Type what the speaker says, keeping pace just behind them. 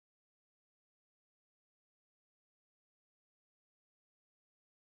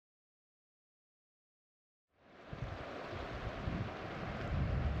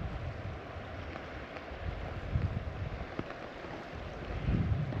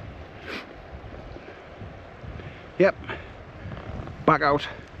Yep, back out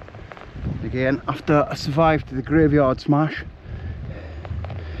again after I survived the graveyard smash.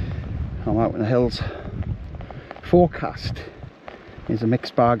 I'm out in the hills. Forecast is a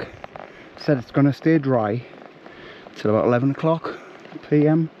mixed bag. Said it's going to stay dry till about 11 o'clock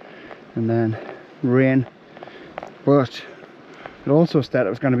PM and then rain, but it also said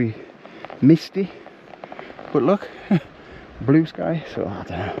it was going to be misty, but look, blue sky. So I don't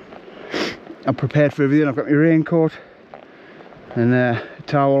know, I'm prepared for everything. I've got my raincoat and a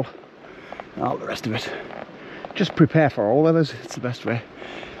towel, all the rest of it. Just prepare for all weathers, it's the best way.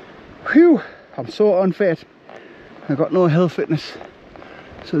 Whew, I'm so unfit. I've got no hill fitness,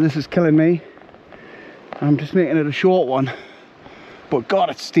 so this is killing me. I'm just making it a short one, but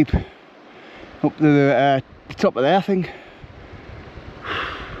God, it's steep. Up to the top of there, I think.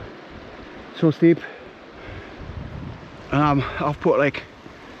 So steep. I've put like,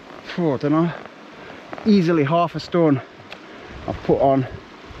 I don't know, easily half a stone I've put on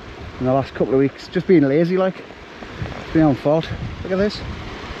in the last couple of weeks. Just being lazy, like. It's my own fault. Look at this.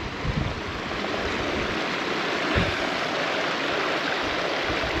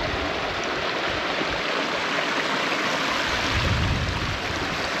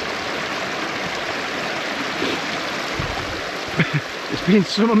 There's been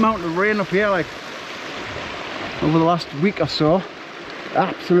some amount of rain up here, like over the last week or so.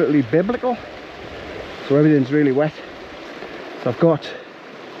 Absolutely biblical. So everything's really wet. So I've got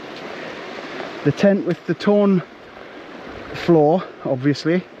the tent with the torn floor,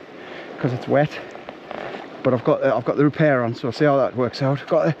 obviously, because it's wet. But I've got the repair on, so I'll see how that works out. I've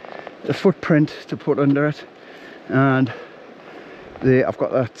got the footprint to put under it, and I've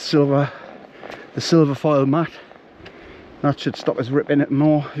got the silver foil mat. That should stop us ripping it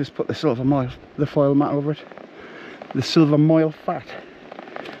more. Just put the foil mat over it. The silver moil fat.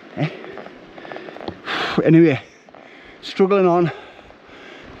 Anyway, struggling on.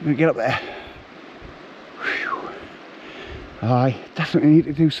 I'm gonna get up there. Whew. I definitely need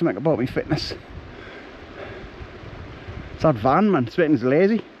to do something about my fitness. It's that van, man. It's making us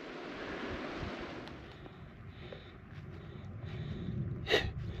lazy.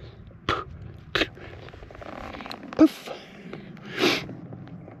 Poof.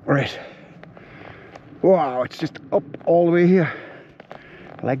 Right. Wow, it's just up all the way here.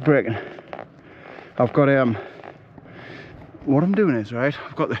 Leg breaking. I've got what I'm doing is, right,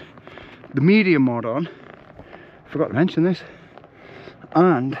 I've got the medium mod on. Forgot to mention this.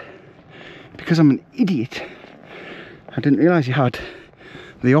 And because I'm an idiot, I didn't realise you had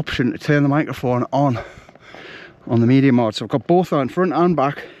the option to turn the microphone on the medium mod. So I've got both on, front and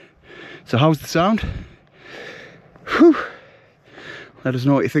back. So how's the sound? Whew. Let us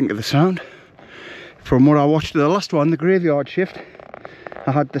know what you think of the sound. From what I watched the last one, the graveyard shift,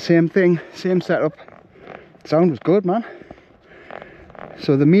 I had the same thing, same setup. Sound was good, man.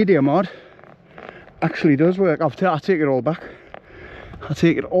 So the media mod actually does work. I'll take it all back. I'll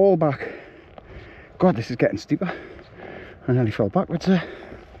take it all back. God, this is getting steeper. I nearly fell backwards there.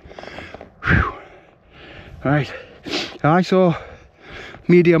 Whew. Right, I saw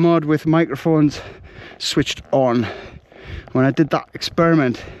media mod with microphones switched on. When I did that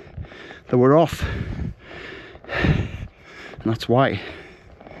experiment, they were off, and that's why.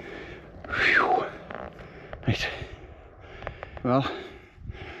 Whew. Right, well,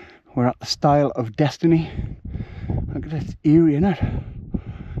 we're at the Stile of Destiny. Look at it, it's eerie, isn't it?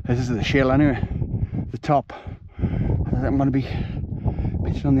 This is the SCHILL anyway, the top. I think I'm going to be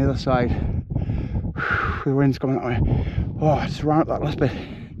pitching on the other side. Whew, the wind's coming that way. Oh, it's round up that last bit.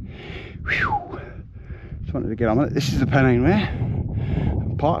 Whew. Just wanted to get on with it. This is the Pennine Way.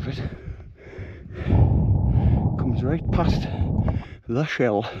 Part of it comes right past the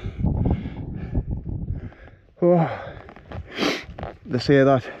SCHILL. Oh. They say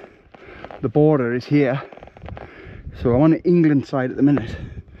that the border is here, so I'm on the England side at the minute.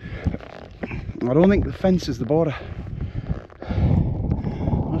 I don't think the fence is the border.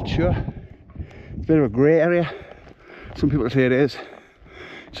 I'm not sure. It's a bit of a grey area. Some people say it is,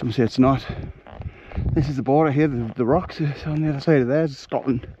 some say it's not. This is the border here, the rocks is on the other side of there, it's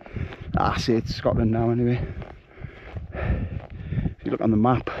Scotland. I say it's Scotland now anyway. If you look on the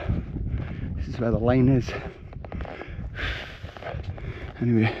map, this is where the line is.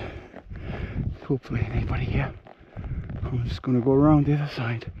 Anyway, hopefully anybody here. I'm just going to go around the other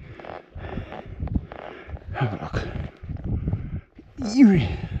side. Have a look. Eerie.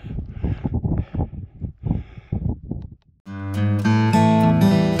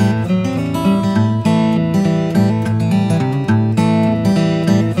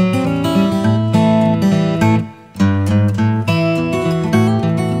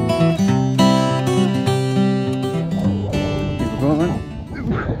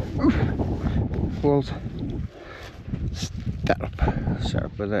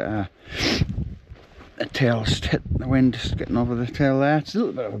 with a tail just hit the wind, just getting over the tail there. It's a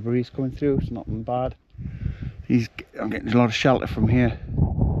little bit of a breeze coming through, it's nothing bad. I'm getting a lot of shelter from here,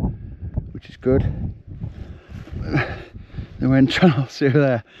 which is good. The wind channels through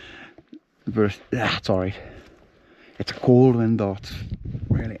there, but it's alright. It's a cold wind though, it's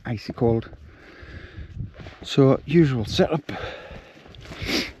really icy cold. So usual setup.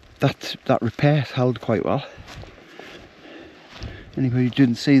 That repair held quite well. Anybody who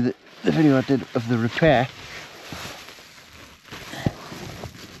didn't see the video I did of the repair,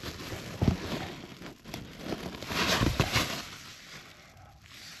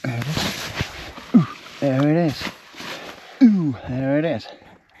 there it is. Ooh, there it is.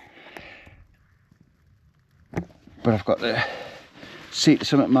 But I've got the seat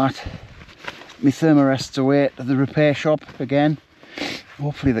summit mat. My thermarests away at the repair shop again.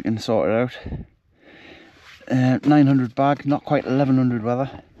 Hopefully they can sort it out. 900 bag, not quite 1100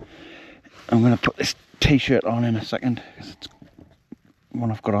 weather. I'm going to put this t-shirt on in a second, because it's one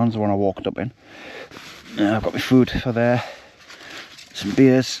I've got on, is the one I walked up in. I've got my food for there. Some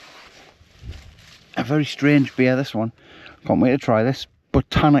beers. A very strange beer, this one. Can't wait to try this.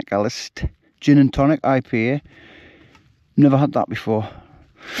 Botanicalist Gin and Tonic IPA. Never had that before.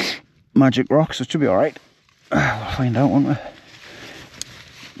 Magic Rock, so it should be alright. We'll find out, won't we?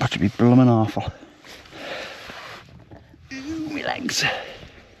 That should be blooming awful. Ooh, my legs.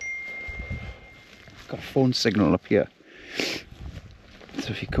 Got a phone signal up here. So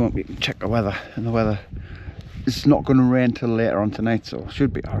if you come up, you can check the weather. And the weather is not going to rain till later on tonight, so it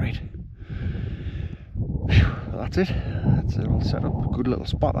should be alright. That's it. That's it all set up. Good little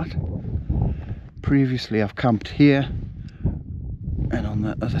spot, that. Previously I've camped here and on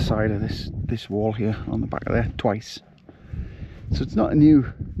the other side of this wall here, on the back of there, twice. So it's not a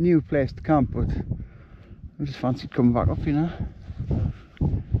new place to camp, but I just fancied coming back up, you know.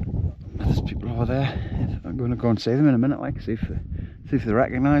 There's people over there. I'm going to go and see them in a minute, like, see if they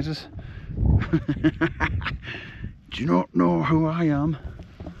recognise us. Do you not know who I am?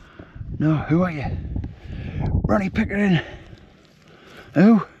 No, who are you? Ronnie Pickering.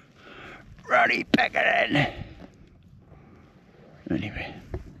 Who? Ronnie Pickering. Anyway,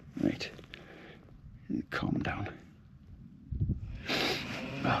 right, calm down.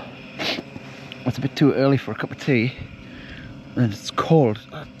 Oh, it's a bit too early for a cup of tea, and it's cold.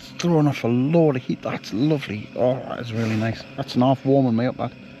 That's throwing off a load of heat. That's lovely. Oh, that is really nice. That's an half warming me up,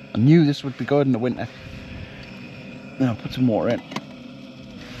 that. I knew this would be good in the winter. Then I'll put some water in.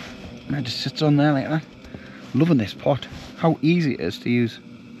 And it just sits on there like that. Loving this pot. How easy it is to use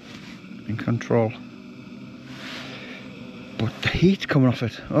and control. But the heat coming off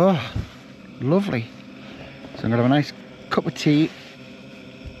it, oh, lovely. So I'm gonna have a nice cup of tea,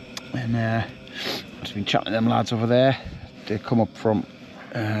 and I've just been chatting to them lads over there. They come up from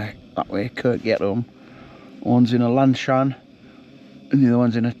that way, can't get home. One's in a Lanshan, and the other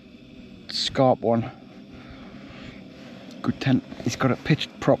one's in a Scarp one. Good tent. He's got it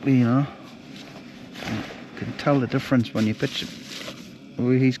pitched properly, you know. You can tell the difference when you pitch it. Oh,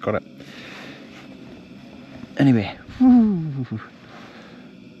 he's got it. Anyway.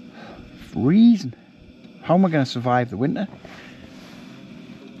 Freezing. How am I going to survive the winter?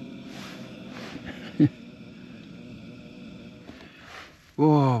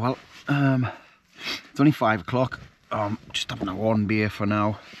 Oh well, it's only 5 o'clock. Just having a one beer for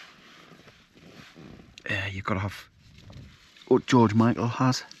now. You've got to have what George Michael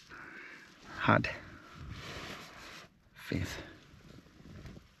has had. Faith.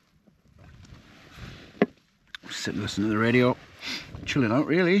 Sitting listening to the radio, chilling out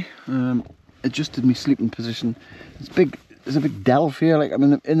really. Adjusted my sleeping position. It's big. There's a big delve here. Like, I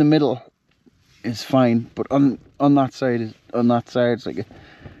mean, in the middle is fine, but on that side it's like a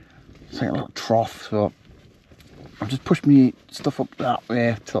little trough. So I've just pushed my stuff up that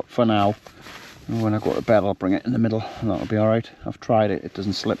way for now. And when I go to bed, I'll bring it in the middle, and that'll be all right. I've tried it; it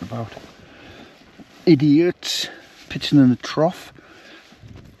doesn't slip about. Idiot, pitching in the trough.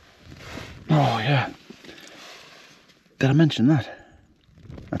 Oh yeah. Did I mention that?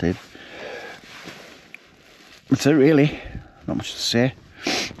 I did. That's it really. Not much to say.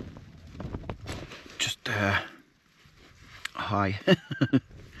 Just hi.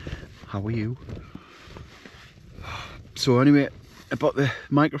 How are you? So anyway, about the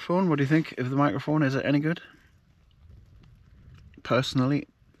microphone, what do you think of the microphone? Is it any good? Personally,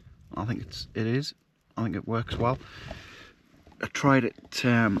 I think it is. I think it works well. I tried it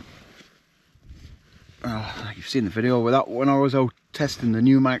like you've seen the video without, when I was out testing the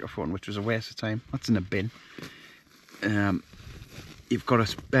new microphone, which was a waste of time. That's in a bin. You've got to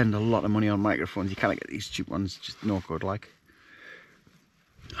spend a lot of money on microphones. You can't get these cheap ones, just no good like.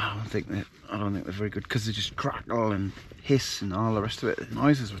 I don't think they're very good because they just crackle and hiss and all the rest of it. The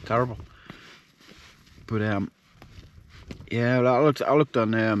noises were terrible. But yeah, I looked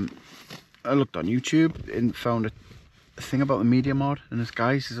on YouTube and found a thing about the media mod, and this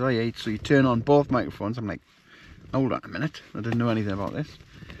guy says, oh yeah, so you turn on both microphones. I'm like, hold on a minute, I didn't know anything about this.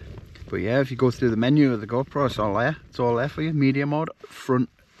 But yeah, if you go through the menu of the GoPro, it's all there for you. Media mode, front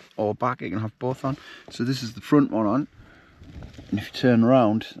or back, you can have both on. So this is the front one on, and if you turn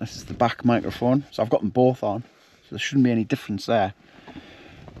around, this is the back microphone. So I've got them both on, so there shouldn't be any difference there.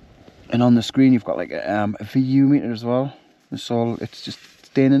 And on the screen you've got like a VU meter as well. It's just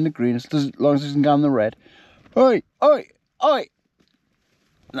staying in the green as long as it doesn't go in the red. Oi, oi, oi!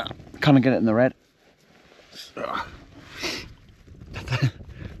 No, can't get it in the red.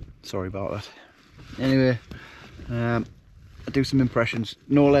 Sorry about that. Anyway, I do some impressions.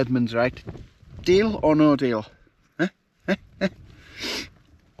 Noel Edmonds, right? Deal or no deal? I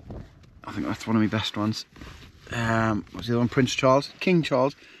think that's one of my best ones. What's the other one? Prince Charles? King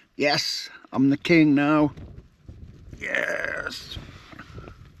Charles? Yes, I'm the king now. Yes.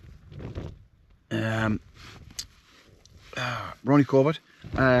 Ronnie Corbett.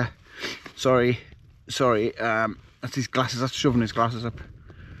 Sorry. That's his glasses. That's shoving his glasses up.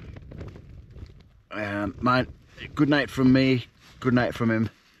 Mine. Good night from me. Good night from him.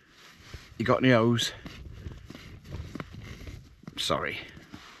 You got any O's? Sorry.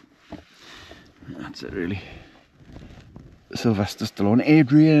 That's it, really. Sylvester Stallone.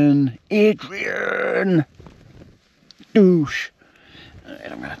 Adrian. Douche.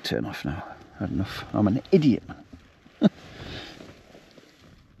 Right, I'm gonna turn off now. Had enough. I'm an idiot, man.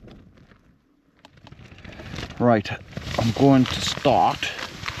 Right, I'm going to start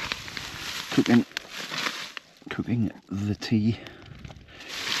cooking the tea.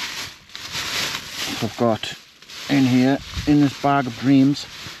 So I've got in here, in this bag of dreams,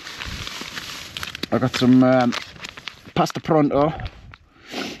 I've got some pasta pronto.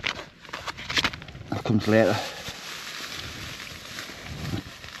 That comes later.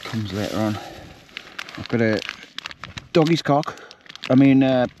 On. I've got a doggy's cock. I mean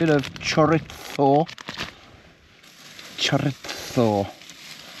a bit of chorizo.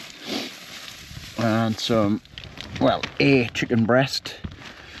 And some, well, a chicken breast,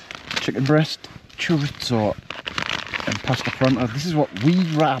 chorizo and pasta pronto. This is what we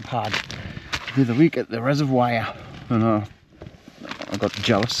Rab had the other week at the reservoir, and I got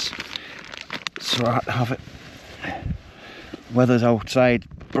jealous, so I had to have it. Weather's outside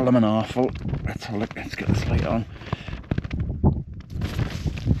blooming awful. Let's have a look. Let's get this light on.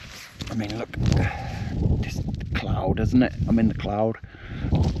 I mean, look, this cloud, isn't it? I'm in the cloud.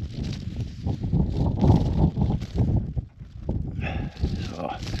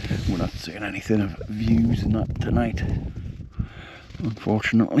 So we're not seeing anything of views and that tonight,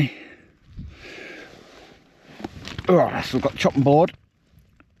 unfortunately. Oh, so we've got chopping board.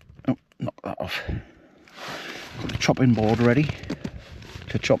 Oh, knock that off. Got the chopping board ready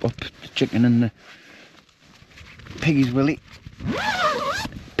to chop up the chicken and the piggy's willy.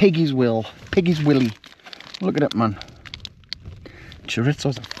 Piggy's willy. Look at it, man.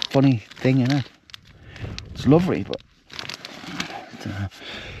 Chorizo's a funny thing, isn't it? It's lovely, but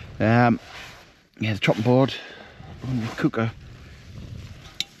yeah, the chopping board, the cooker.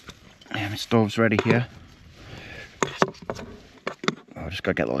 Yeah, my stove's ready here. I just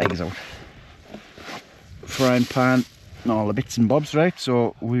gotta get the legs out. Frying pan and all the bits and bobs, right?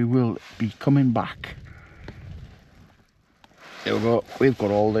 So we will be coming back. There we go. We've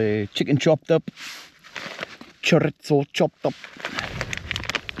got all the chicken chopped up, chorizo chopped up.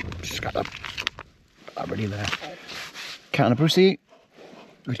 Just got that ready there. Can of pussy.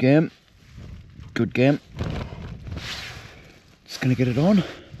 Good game. Good game. Just gonna get it on.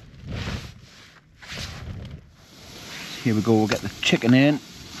 Here we go. We'll get the chicken in.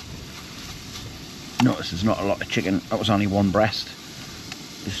 Notice there's not a lot of chicken. That was only one breast.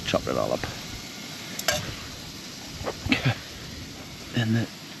 Just chop it all up. And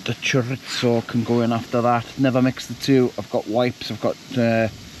the chorizo can go in after that. Never mix the two. I've got wipes. I've got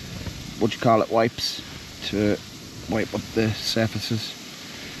what do you call it? Wipes to wipe up the surfaces.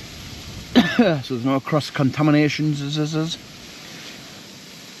 So there's no cross contaminations.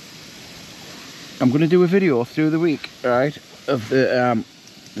 I'm going to do a video through the week, right, of the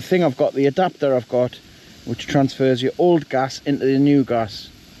thing I've got, the adapter I've got, which transfers your old gas into the new gas.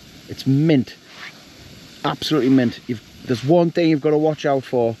 It's mint. Absolutely mint. There's one thing you've got to watch out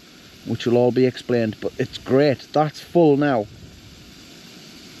for, which will all be explained, but it's great. That's full now.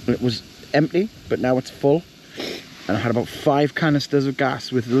 It was empty, but now it's full. And I had about 5 canisters of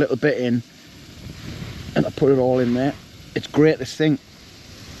gas with a little bit in, and I put it all in there. It's great, this thing.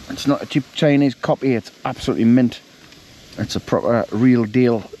 It's not a cheap Chinese copy, it's absolutely mint. It's a proper real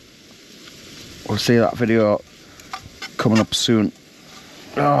deal. We'll see that video coming up soon.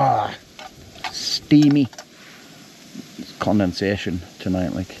 Ah, steamy. It's condensation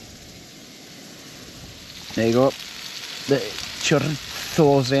tonight, like. There you go. The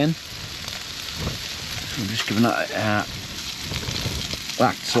chorizo's in. I'm just giving that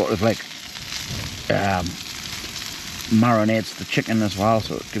that sort of like marinades the chicken as well,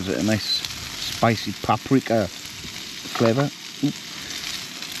 so it gives it a nice spicy paprika flavour.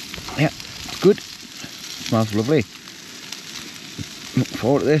 Yeah, it's good. Smells lovely. Looking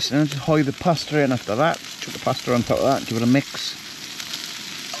forward to this. And just hoy the pasta in after that. Chuck the pasta on top of that, give it a mix.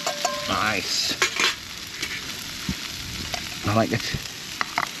 Nice. I like it.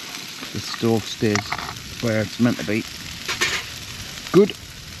 The stove stays where it's meant to be. Good.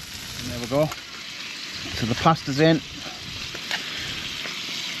 And there we go. So the pasta's in.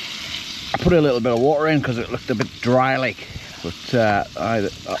 I put a little bit of water in because it looked a bit dry like, but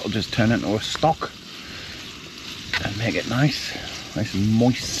that'll just turn into a stock and make it nice and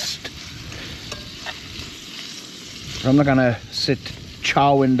moist. I'm not gonna sit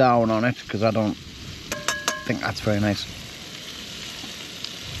chowing down on it because I don't think that's very nice.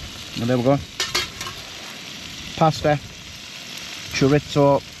 Well, there we go. Pasta,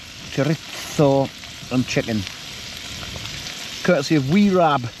 chorizo and chicken. Courtesy of Wee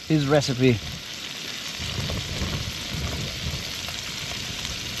Rab, his recipe.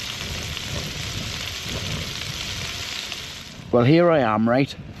 Well, here I am,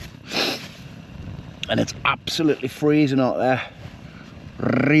 right? And it's absolutely freezing out there.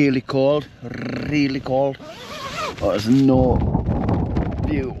 Really cold, really cold. Oh, there's no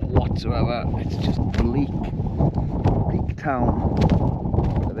view whatsoever. It's just bleak town.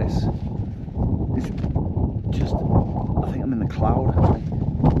 Look at this. It's just, I think I'm in the cloud actually.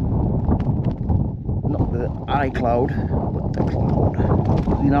 Not the iCloud, but the cloud.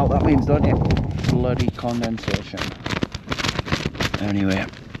 You know what that means, don't you? Bloody condensation. Anyway,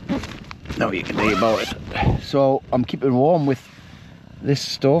 now you can do about it. So I'm keeping warm with this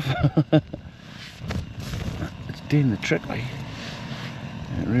stuff. It's doing the trick, like.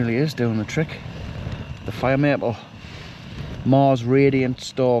 It really is doing the trick. The fire maple Mars Radiant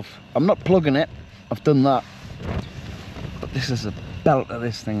stove. I'm not plugging it, I've done that. But this is a belt of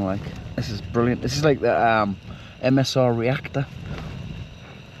this thing, like. This is brilliant. This is like the MSR reactor.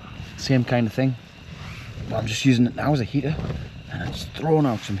 Same kind of thing. But I'm just using it now as a heater. And it's thrown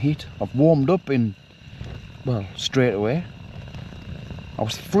out some heat. I've warmed up in, well, straight away. I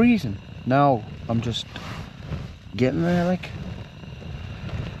was freezing. Now I'm just getting there, like.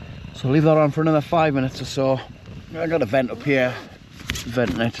 So I'll leave that on for another 5 minutes or so. I got a vent up here,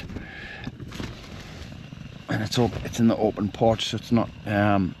 venting it, and it's in the open porch, so it's not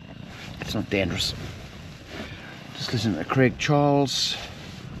dangerous. Just listening to Craig Charles,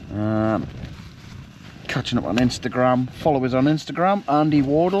 catching up on Instagram. Follow us on Instagram, Andy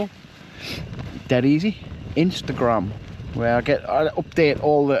Wardle. Dead easy. Instagram, where I update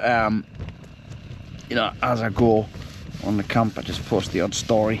all the you know, as I go on the camp. I just post the odd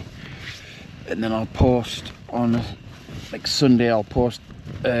story. And then I'll post on, like Sunday, I'll post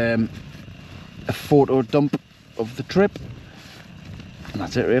a photo dump of the trip. And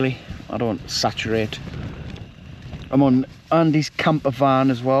that's it really. I don't saturate. I'm on Andy's camper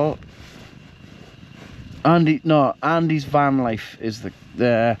van as well. Andy's Van Life is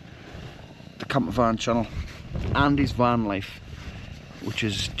the camper van channel. Andy's Van Life, which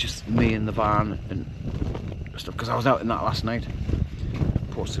is just me in the van and stuff, because I was out in that last night.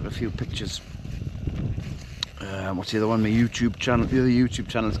 Posted a few pictures. What's the other one? My YouTube channel. The other YouTube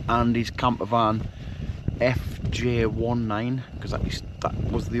channel is Andy's Camper Van FJ19, because that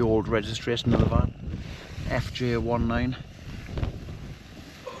was the old registration of the van. FJ19.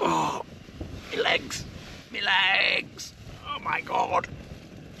 Oh, my legs! My legs! Oh my god!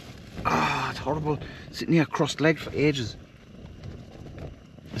 Ah, it's horrible. Sitting here crossed-legged for ages.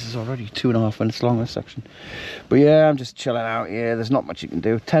 This is already 2.5 minutes long, this section. But yeah, I'm just chilling out here. There's not much you can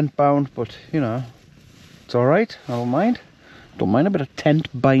do. Tent bound, but you know, it's alright. I don't mind. Don't mind a bit of tent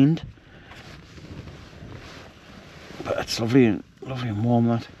bind. But it's lovely and warm,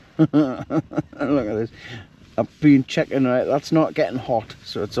 that. Look at this. I've been checking, right, that's not getting hot,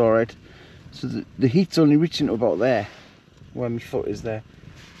 so it's alright. So the heat's only reaching to about there, where my foot is there.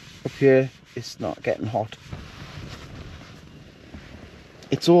 Up here, it's not getting hot.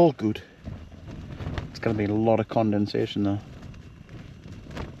 It's all good. It's going to be a lot of condensation though.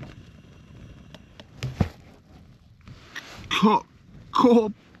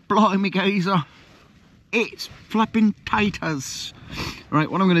 Oh, blimey geyser. It's flipping tight as. Right,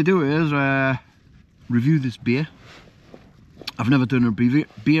 what I'm going to do is review this beer. I've never done a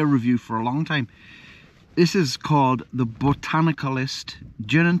beer review for a long time. This is called the Botanicalist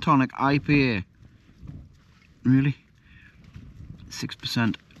Gin and Tonic IPA. Really?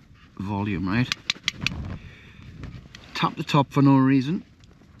 6% volume, right? Tap the top for no reason.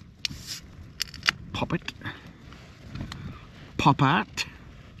 Pop it. Pop out.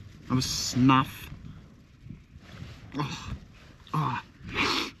 Have a snuff. Oh. Oh.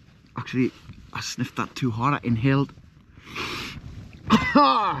 Actually, I sniffed that too hard. I inhaled.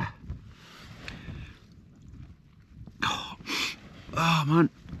 Oh man,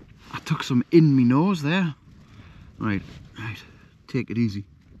 I took some in my nose there. Right, take it easy.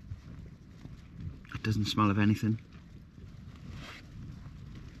 It doesn't smell of anything.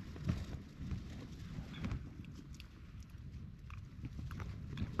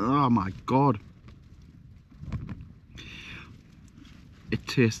 Oh my god. It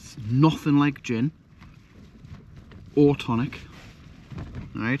tastes nothing like gin or tonic,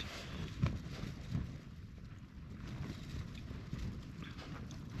 right?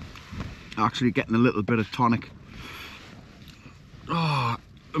 Actually getting a little bit of tonic. Oh,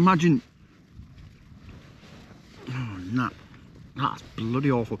 imagine. Oh, nah, that's bloody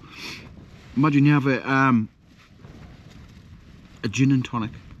awful. Imagine you have a gin and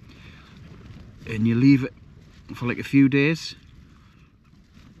tonic and you leave it for like a few days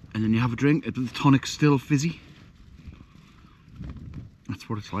and then you have a drink, the tonic's still fizzy. That's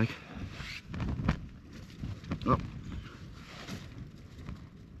what it's like. Oh.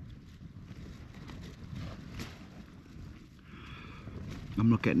 I'm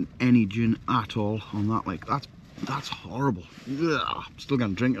not getting any gin at all on that. Like that's horrible. Ugh, I'm still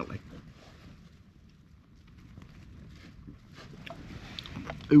gonna drink it like.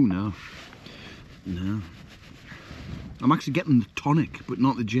 Oh no. No. I'm actually getting the tonic, but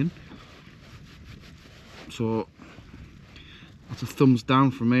not the gin. So that's a thumbs down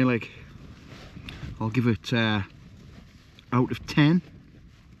for me. Like, I'll give it out of 10.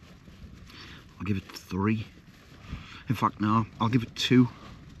 I'll give it 3. In fact, no, I'll give it 2.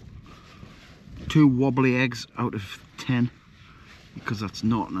 2 wobbly eggs out of 10, because that's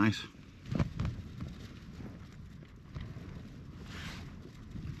not nice.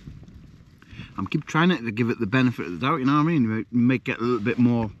 I'm keep trying to give it the benefit of the doubt, you know what I mean? You might get a little bit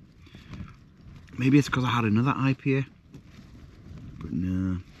more. Maybe it's because I had another IPA. But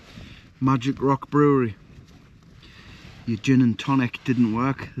no. Magic Rock Brewery. Your gin and tonic didn't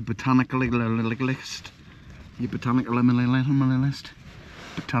work. The botanical list. Your botanical list.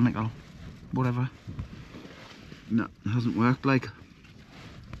 Botanical. Whatever. No, it hasn't worked like.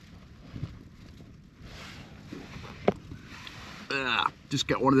 Just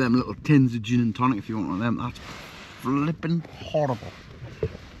get one of them little tins of gin and tonic if you want one of them. That's flipping horrible.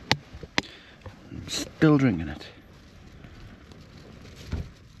 I'm still drinking it.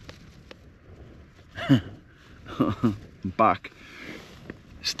 Back.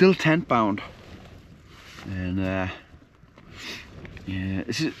 Still £10. And yeah,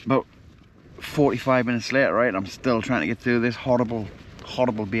 this is about 45 minutes later, right? I'm still trying to get through this horrible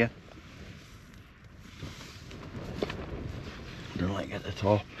beer. Don't like it at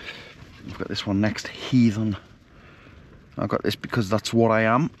all. I've got this one next, Heathen. I've got this because that's what I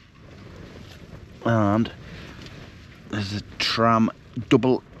am. And there's a Tram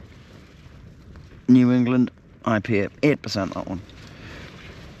Double New England IPA, 8% that one.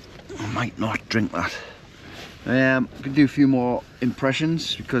 I might not drink that. I could do a few more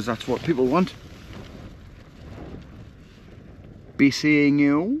impressions because that's what people want. Be seeing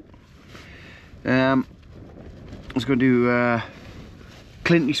you. I was going to do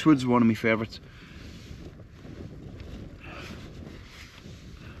Clint Eastwood's one of my favourites.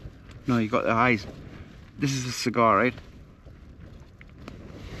 No, you got the eyes. This is a cigar, right?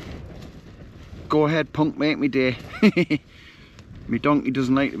 Go ahead, punk, make me day. Me donkey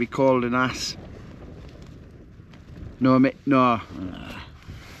doesn't like to be called an ass. No, mate, no.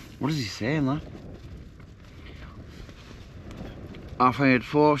 What is he saying, that? I fired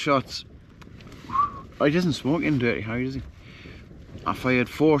 4 shots. Oh, he doesn't smoke in Dirty Harry, does he? I fired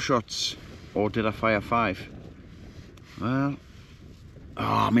 4 shots, or did I fire 5? Well,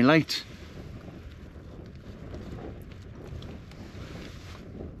 oh, my light.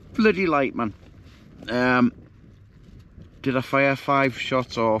 Bloody light, man. Did I fire 5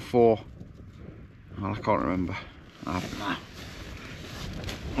 shots or 4? Well, I can't remember. I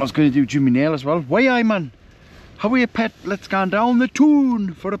was going to do Jimmy Nail as well. Why, aye, man? How are you, pet? Let's go down the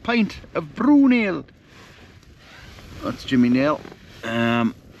tune for a pint of brew nail. That's Jimmy Nail.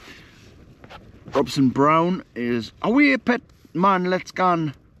 Robson Brown is away, pet man, let's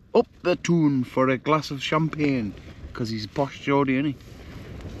go up the tune for a glass of champagne, because he's posh Geordie, isn't he?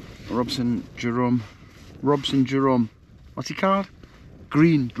 Robson Jerome, what's he called?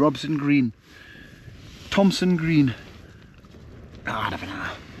 Green, Robson Green, Thompson Green. I don't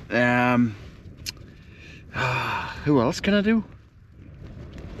know. Who else can I do?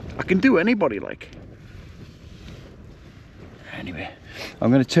 I can do anybody, like. Anyway,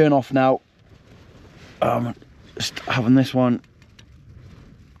 I'm going to turn off now. Just having this one.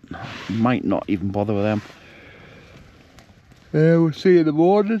 Might not even bother with them. We'll see you in the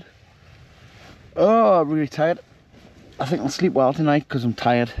morning. Oh, I'm really tired. I think I'll sleep well tonight because I'm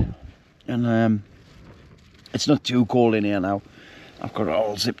tired. And it's not too cold in here now. I've got it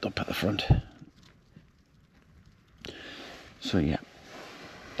all zipped up at the front. So yeah,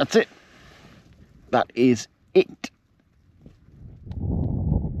 that's it. That is it.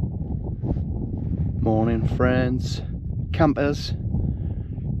 Morning, friends, campers,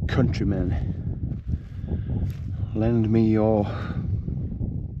 countrymen. Lend me your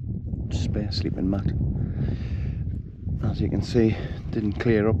spare sleeping mat. As you can see, didn't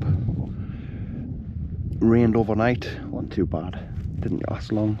clear up. Rained overnight, wasn't too bad. Didn't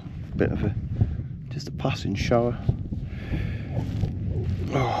last long. Bit of just a passing shower.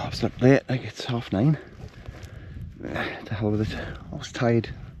 Oh, I've slept late, like it's 9:30. To hell with it. I was tired.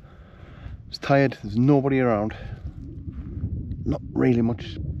 There's nobody around. Not really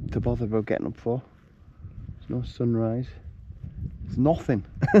much to bother about getting up for. There's no sunrise. There's nothing.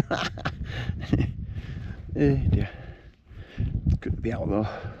 Dear. It's good to be out though.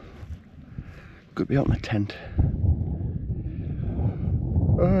 Good to be out in the tent.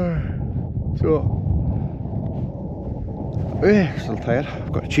 Still tired.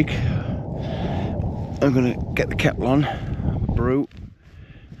 I've got a cheek. I'm gonna get the kettle on, have a brew,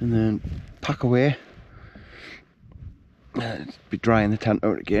 and then pack away. Be drying the tent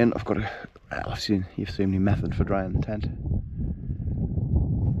out again. I've got you've seen my method for drying the tent.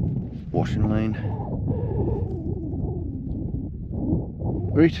 Washing line.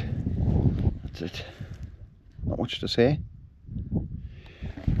 Right, that's it. Not much to say.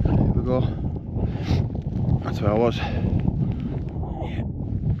 Here we go. That's where I was. Yeah.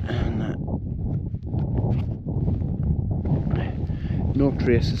 And no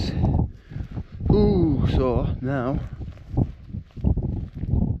traces. Ooh, so now I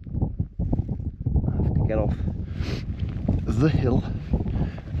have to get off the hill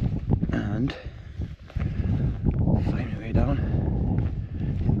and find my way down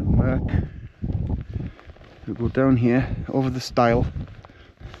in the murk. We'll go down here over the stile,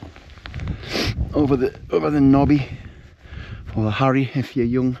 over the knobby, or the harry if you're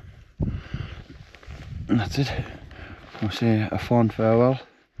young, and that's it. I'll say a fond farewell.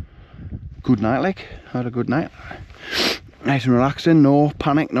 Good night, like. Had a good night. Nice and relaxing, no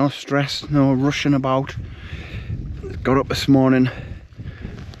panic, no stress, no rushing about. Got up this morning,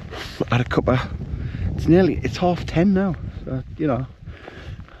 had a cuppa. It's 10:30 now. So, you know,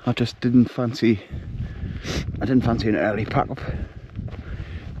 I didn't fancy an early pack up.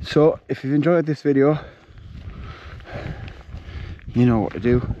 So if you've enjoyed this video, you know what to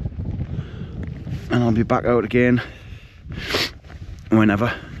do. And I'll be back out again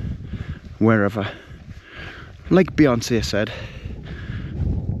whenever, wherever. Like Beyonce said,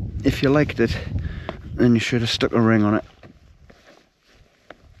 if you liked it, then you should have stuck a ring on it.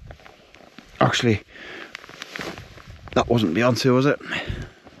 Actually, that wasn't Beyonce, was it?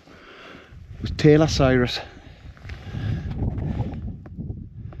 It was Taylor Cyrus.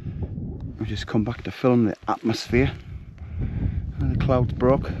 We just come back to film the atmosphere. And the clouds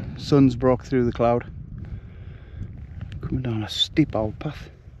broke, sun's broke through the cloud. Coming down a steep old path.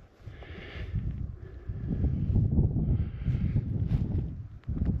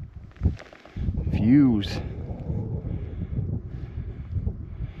 Views.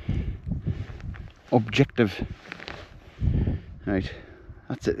 Objective. Right,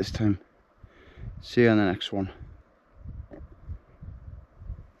 that's it this time. See you on the next one.